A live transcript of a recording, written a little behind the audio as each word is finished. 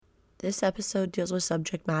This episode deals with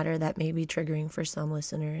subject matter that may be triggering for some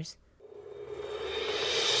listeners.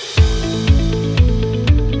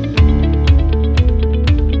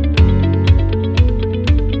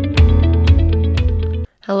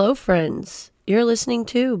 Hello, friends. You're listening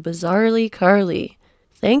to Bizarrely Carly.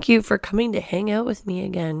 Thank you for coming to hang out with me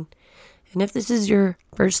again. And if this is your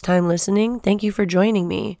first time listening, thank you for joining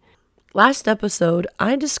me. Last episode,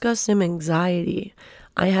 I discussed some anxiety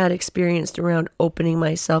I had experienced around opening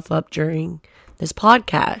myself up during this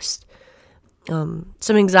podcast. Some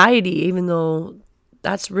anxiety, even though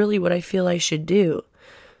that's really what I feel I should do.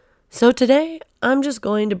 So today, I'm just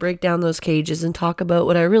going to break down those cages and talk about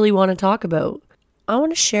what I really want to talk about. I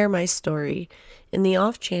want to share my story in the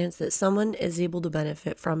off chance that someone is able to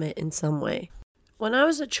benefit from it in some way. When I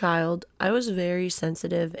was a child, I was very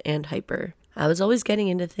sensitive and hyper. I was always getting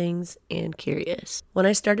into things and curious. When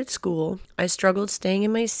I started school, I struggled staying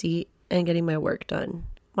in my seat and getting my work done.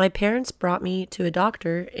 My parents brought me to a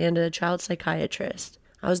doctor and a child psychiatrist.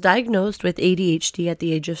 I was diagnosed with ADHD at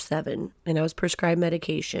the age of 7, and I was prescribed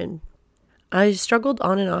medication. I struggled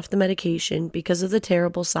on and off the medication because of the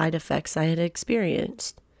terrible side effects I had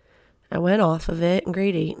experienced. I went off of it in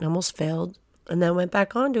grade 8 and almost failed, and then went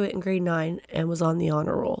back onto it in grade 9 and was on the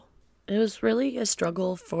honor roll. It was really a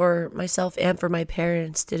struggle for myself and for my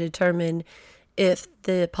parents to determine if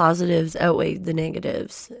the positives outweighed the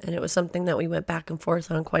negatives, and it was something that we went back and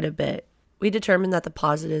forth on quite a bit. We determined that the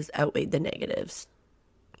positives outweighed the negatives.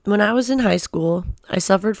 When I was in high school, I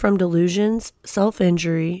suffered from delusions,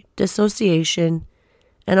 self-injury, dissociation,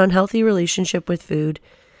 an unhealthy relationship with food,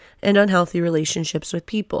 and unhealthy relationships with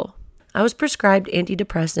people. I was prescribed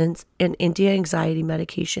antidepressants and anti-anxiety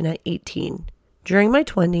medication at 18. During my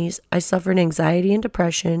 20s, I suffered anxiety and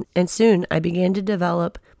depression, and soon I began to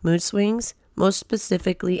develop mood swings, most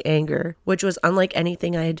specifically anger, which was unlike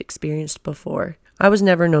anything I had experienced before. I was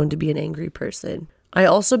never known to be an angry person. I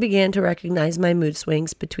also began to recognize my mood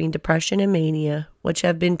swings between depression and mania, which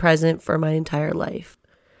have been present for my entire life.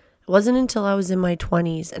 It wasn't until I was in my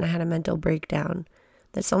 20s and I had a mental breakdown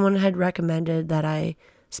that someone had recommended that I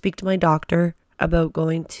speak to my doctor about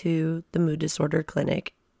going to the mood disorder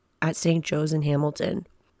clinic at St. Joe's in Hamilton.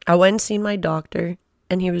 I went and seen my doctor,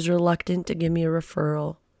 and he was reluctant to give me a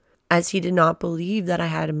referral, as he did not believe that I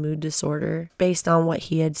had a mood disorder based on what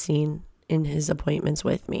he had seen in his appointments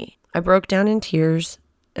with me. I broke down in tears,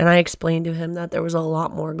 and I explained to him that there was a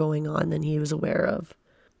lot more going on than he was aware of.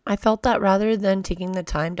 I felt that rather than taking the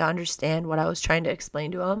time to understand what I was trying to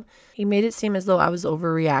explain to him, he made it seem as though I was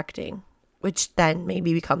overreacting, which then made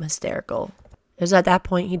me become hysterical. It was at that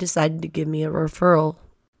point he decided to give me a referral,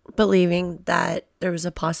 believing that there was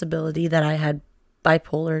a possibility that I had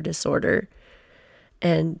bipolar disorder.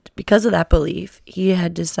 And because of that belief, he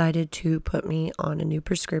had decided to put me on a new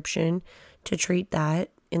prescription to treat that.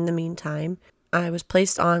 In the meantime, I was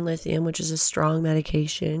placed on lithium, which is a strong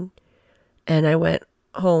medication, and I went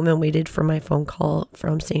home and waited for my phone call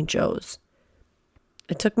from St. Joe's.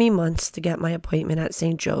 It took me months to get my appointment at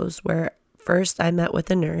St. Joe's, where first I met with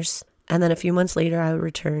a nurse, and then a few months later I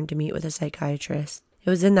returned to meet with a psychiatrist. It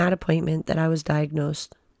was in that appointment that I was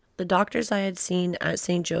diagnosed. The doctors I had seen at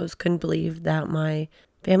St. Joe's couldn't believe that my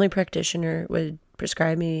family practitioner would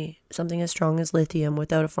prescribe me something as strong as lithium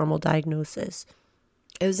without a formal diagnosis.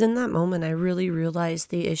 It was in that moment I really realized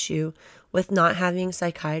the issue with not having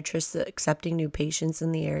psychiatrists accepting new patients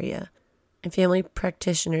in the area, and family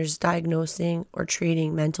practitioners diagnosing or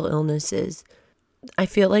treating mental illnesses. I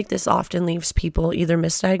feel like this often leaves people either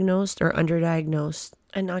misdiagnosed or underdiagnosed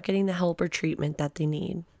and not getting the help or treatment that they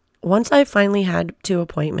need. Once I finally had 2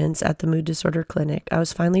 appointments at the mood disorder clinic, I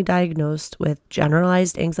was finally diagnosed with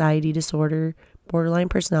generalized anxiety disorder, borderline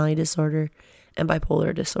personality disorder, and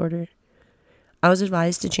bipolar disorder. I was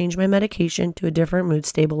advised to change my medication to a different mood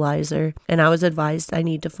stabilizer, and I was advised I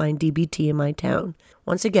need to find DBT in my town.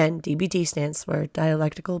 Once again, DBT stands for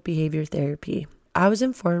Dialectical Behavior Therapy. I was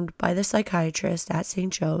informed by the psychiatrist at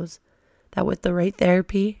St. Joe's that with the right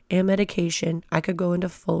therapy and medication, I could go into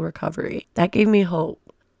full recovery. That gave me hope.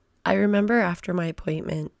 I remember after my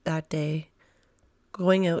appointment that day,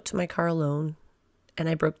 going out to my car alone, and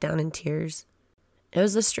I broke down in tears. It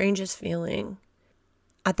was the strangest feeling.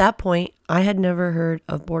 At that point, I had never heard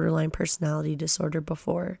of borderline personality disorder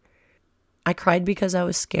before. I cried because I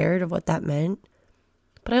was scared of what that meant,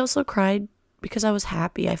 but I also cried because I was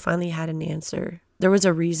happy I finally had an answer. There was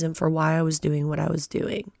a reason for why I was doing what I was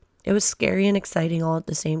doing. It was scary and exciting all at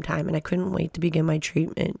the same time, and I couldn't wait to begin my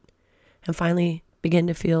treatment and finally begin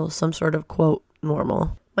to feel some sort of, quote,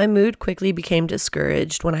 normal. My mood quickly became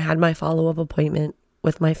discouraged when I had my follow-up appointment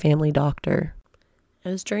with my family doctor. It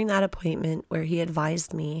was during that appointment where he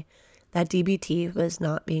advised me that DBT was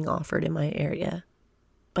not being offered in my area.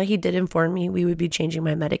 But he did inform me we would be changing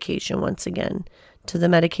my medication once again to the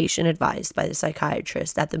medication advised by the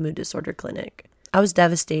psychiatrist at the mood disorder clinic. I was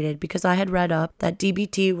devastated because I had read up that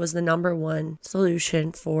DBT was the #1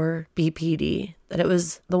 solution for BPD, that it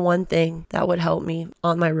was the one thing that would help me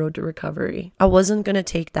on my road to recovery. I wasn't going to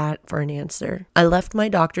take that for an answer. I left my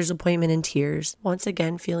doctor's appointment in tears, once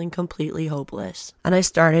again feeling completely hopeless, and I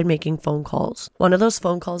started making phone calls. One of those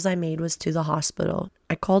phone calls I made was to the hospital.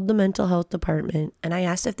 I called the mental health department and I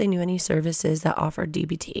asked if they knew any services that offered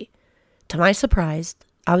DBT. To my surprise,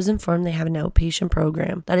 I was informed they have an outpatient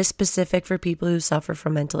program that is specific for people who suffer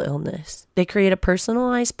from mental illness. They create a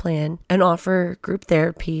personalized plan and offer group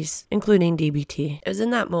therapies, including DBT. It was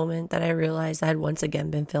in that moment that I realized I had once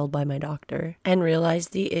again been failed by my doctor and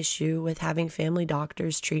realized the issue with having family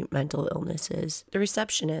doctors treat mental illnesses. The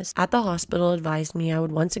receptionist at the hospital advised me I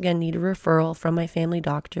would once again need a referral from my family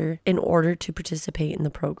doctor in order to participate in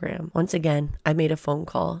the program. Once again, I made a phone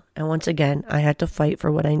call, and once again, I had to fight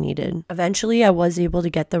for what I needed. Eventually, I was able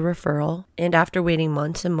to get the referral, and after waiting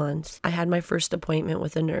months and months, I had my first appointment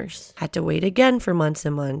with a nurse. Had to wait again for months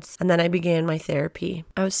and months, and then I began my therapy.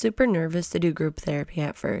 I was super nervous to do group therapy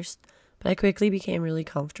at first, but I quickly became really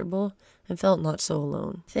comfortable and felt not so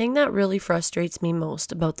alone. The thing that really frustrates me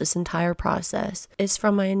most about this entire process is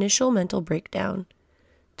from my initial mental breakdown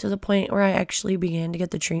to the point where I actually began to get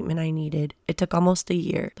the treatment I needed. It took almost a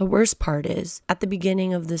year. The worst part is, at the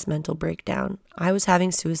beginning of this mental breakdown, I was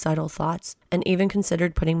having suicidal thoughts and even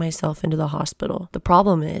considered putting myself into the hospital. The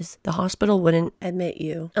problem is, the hospital wouldn't admit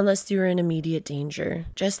you unless you were in immediate danger.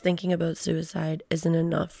 Just thinking about suicide isn't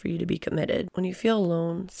enough for you to be committed. When you feel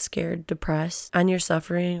alone, scared, depressed, and you're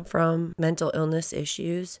suffering from mental illness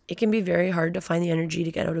issues, it can be very hard to find the energy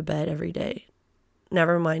to get out of bed every day.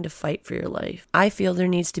 Never mind to fight for your life. I feel there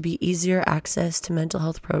needs to be easier access to mental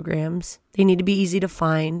health programs. They need to be easy to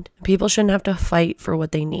find. People shouldn't have to fight for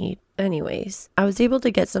what they need. Anyways, I was able to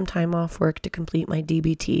get some time off work to complete my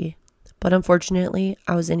DBT, but unfortunately,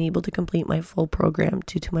 I was unable to complete my full program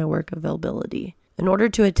due to my work availability. In order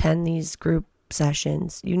to attend these group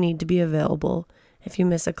sessions, you need to be available. If you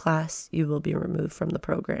miss a class, you will be removed from the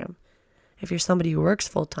program. If you're somebody who works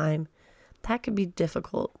full-time, that could be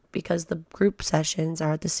difficult because the group sessions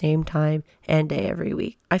are at the same time and day every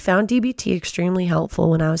week. I found DBT extremely helpful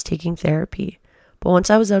when I was taking therapy, but once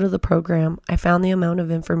I was out of the program, I found the amount of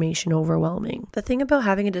information overwhelming. The thing about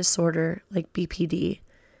having a disorder like BPD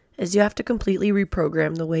is you have to completely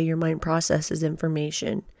reprogram the way your mind processes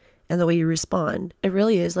information and the way you respond. It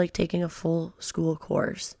really is like taking a full school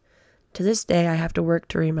course. To this day, I have to work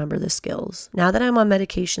to remember the skills. Now that I'm on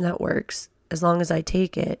medication that works, as long as I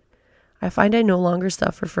take it, I find I no longer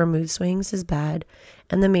suffer from mood swings as bad,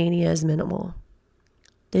 and the mania is minimal.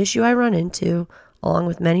 The issue I run into, along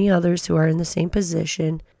with many others who are in the same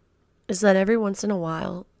position, is that every once in a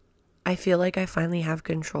while, I feel like I finally have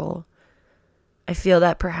control. I feel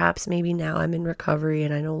that perhaps maybe now I'm in recovery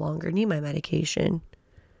and I no longer need my medication,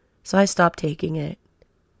 so I stop taking it.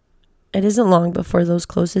 It isn't long before those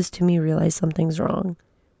closest to me realize something's wrong,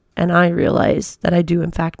 and I realize that I do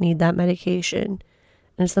in fact need that medication.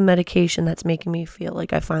 And it's the medication that's making me feel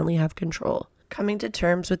like I finally have control. Coming to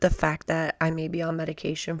terms with the fact that I may be on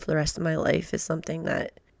medication for the rest of my life is something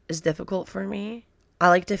that is difficult for me. I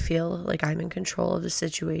like to feel like I'm in control of the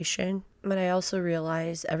situation, but I also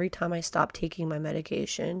realize every time I stop taking my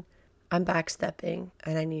medication, I'm backstepping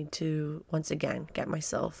and I need to once again get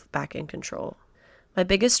myself back in control. My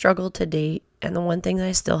biggest struggle to date, and the one thing that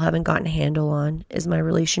I still haven't gotten a handle on, is my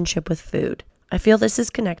relationship with food. I feel this is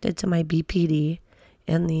connected to my BPD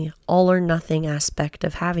and the all or nothing aspect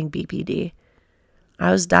of having BPD.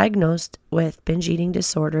 I was diagnosed with binge eating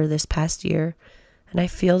disorder this past year, and I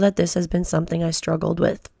feel that this has been something I struggled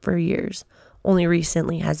with for years. Only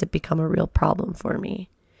recently has it become a real problem for me.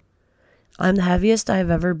 I'm the heaviest I've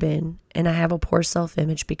ever been, and I have a poor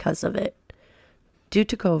self-image because of it. Due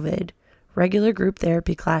to COVID, regular group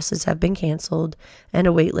therapy classes have been canceled, and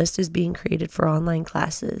a wait list is being created for online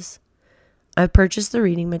classes. I've purchased the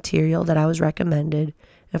reading material that I was recommended,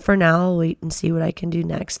 and for now I'll wait and see what I can do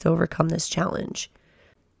next to overcome this challenge.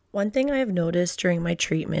 One thing I have noticed during my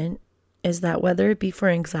treatment is that whether it be for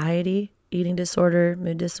anxiety, eating disorder,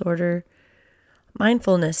 mood disorder,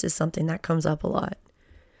 mindfulness is something that comes up a lot.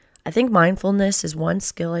 I think mindfulness is one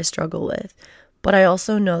skill I struggle with, but I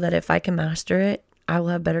also know that if I can master it, I will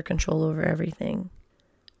have better control over everything.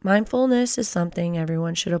 Mindfulness is something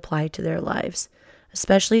everyone should apply to their lives,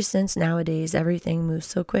 especially since nowadays everything moves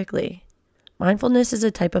so quickly. Mindfulness is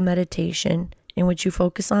a type of meditation in which you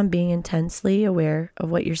focus on being intensely aware of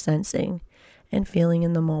what you're sensing and feeling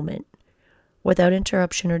in the moment. without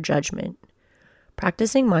interruption or judgment.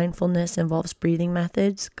 Practicing mindfulness involves breathing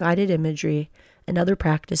methods, guided imagery, and other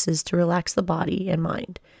practices to relax the body and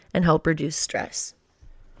mind and help reduce stress.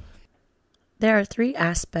 There are 3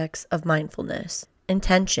 aspects of mindfulness.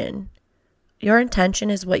 Intention. Your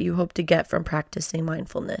intention is what you hope to get from practicing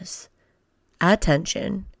mindfulness.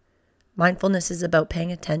 Attention. Mindfulness is about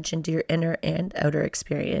paying attention to your inner and outer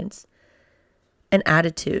experience. And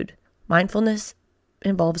attitude. Mindfulness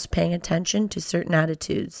involves paying attention to certain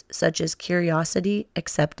attitudes, such as curiosity,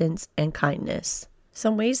 acceptance, and kindness.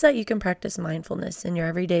 Some ways that you can practice mindfulness in your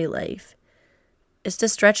everyday life is to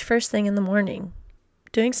stretch first thing in the morning.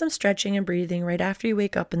 Doing some stretching and breathing right after you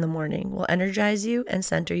wake up in the morning will energize you and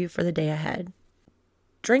center you for the day ahead.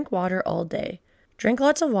 Drink water all day. Drink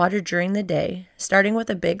lots of water during the day, starting with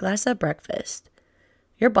a big glass at breakfast.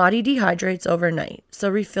 Your body dehydrates overnight, so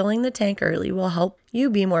refilling the tank early will help you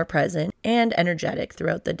be more present and energetic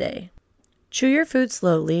throughout the day. Chew your food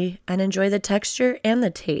slowly and enjoy the texture and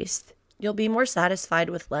the taste. You'll be more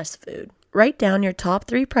satisfied with less food. Write down your top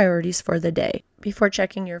 3 priorities for the day before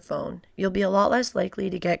checking your phone. You'll be a lot less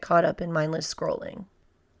likely to get caught up in mindless scrolling.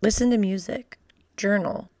 Listen to music.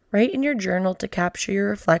 Journal. Write in your journal to capture your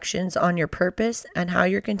reflections on your purpose and how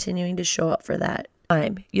you're continuing to show up for that.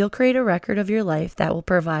 You'll create a record of your life that will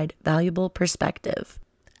provide valuable perspective.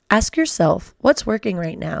 Ask yourself, what's working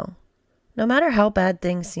right now? No matter how bad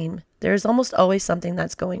things seem, there is almost always something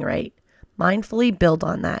that's going right. Mindfully build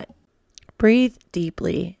on that. Breathe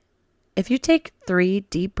deeply. If you take 3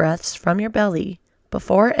 deep breaths from your belly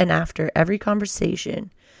before and after every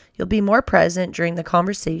conversation, you'll be more present during the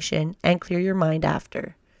conversation and clear your mind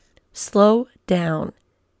after. Slow down.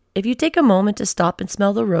 If you take a moment to stop and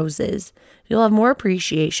smell the roses, you'll have more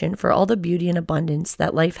appreciation for all the beauty and abundance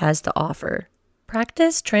that life has to offer.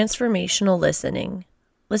 Practice transformational listening.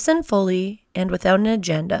 Listen fully and without an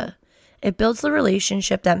agenda. It builds the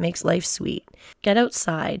relationship that makes life sweet. Get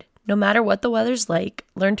outside. No matter what the weather's like,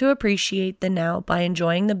 learn to appreciate the now by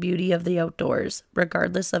enjoying the beauty of the outdoors,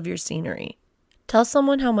 regardless of your scenery. Tell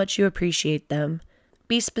someone how much you appreciate them.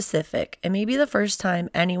 Be specific. It may be the first time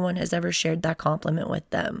anyone has ever shared that compliment with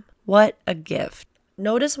them. What a gift.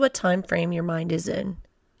 Notice what time frame your mind is in.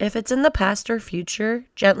 If it's in the past or future,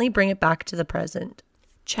 gently bring it back to the present.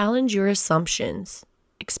 Challenge your assumptions.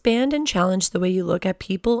 Expand and challenge the way you look at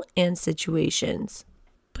people and situations.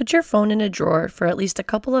 Put your phone in a drawer for at least a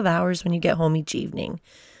couple of hours when you get home each evening.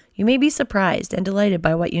 You may be surprised and delighted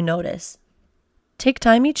by what you notice. Take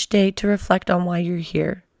time each day to reflect on why you're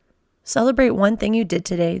here. Celebrate one thing you did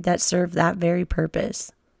today that served that very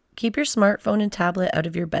purpose. Keep your smartphone and tablet out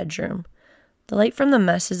of your bedroom. The light from them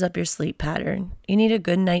messes up your sleep pattern. You need a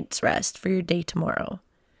good night's rest for your day tomorrow.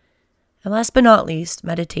 And last but not least,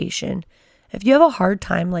 meditation. If you have a hard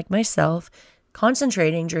time, like myself,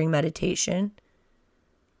 concentrating during meditation,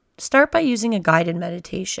 start by using a guided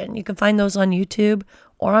meditation. You can find those on YouTube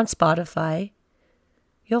or on Spotify.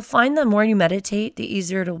 You'll find the more you meditate, the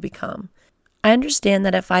easier it'll become. I understand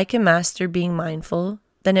that if I can master being mindful,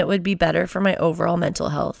 then it would be better for my overall mental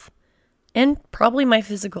health and probably my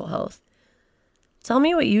physical health. Tell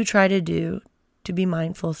me what you try to do to be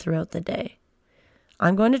mindful throughout the day.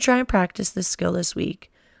 I'm going to try and practice this skill this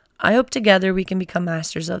week. I hope together we can become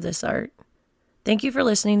masters of this art. Thank you for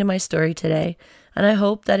listening to my story today, and I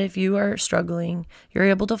hope that if you are struggling, you're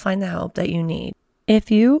able to find the help that you need.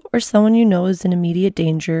 If you or someone you know is in immediate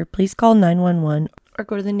danger, please call 911 or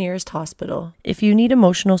go to the nearest hospital. If you need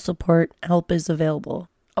emotional support, help is available.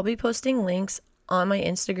 I'll be posting links on my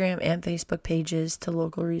Instagram and Facebook pages to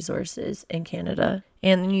local resources in Canada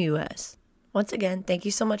and the US. Once again, thank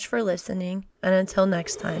you so much for listening, and until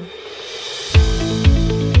next time.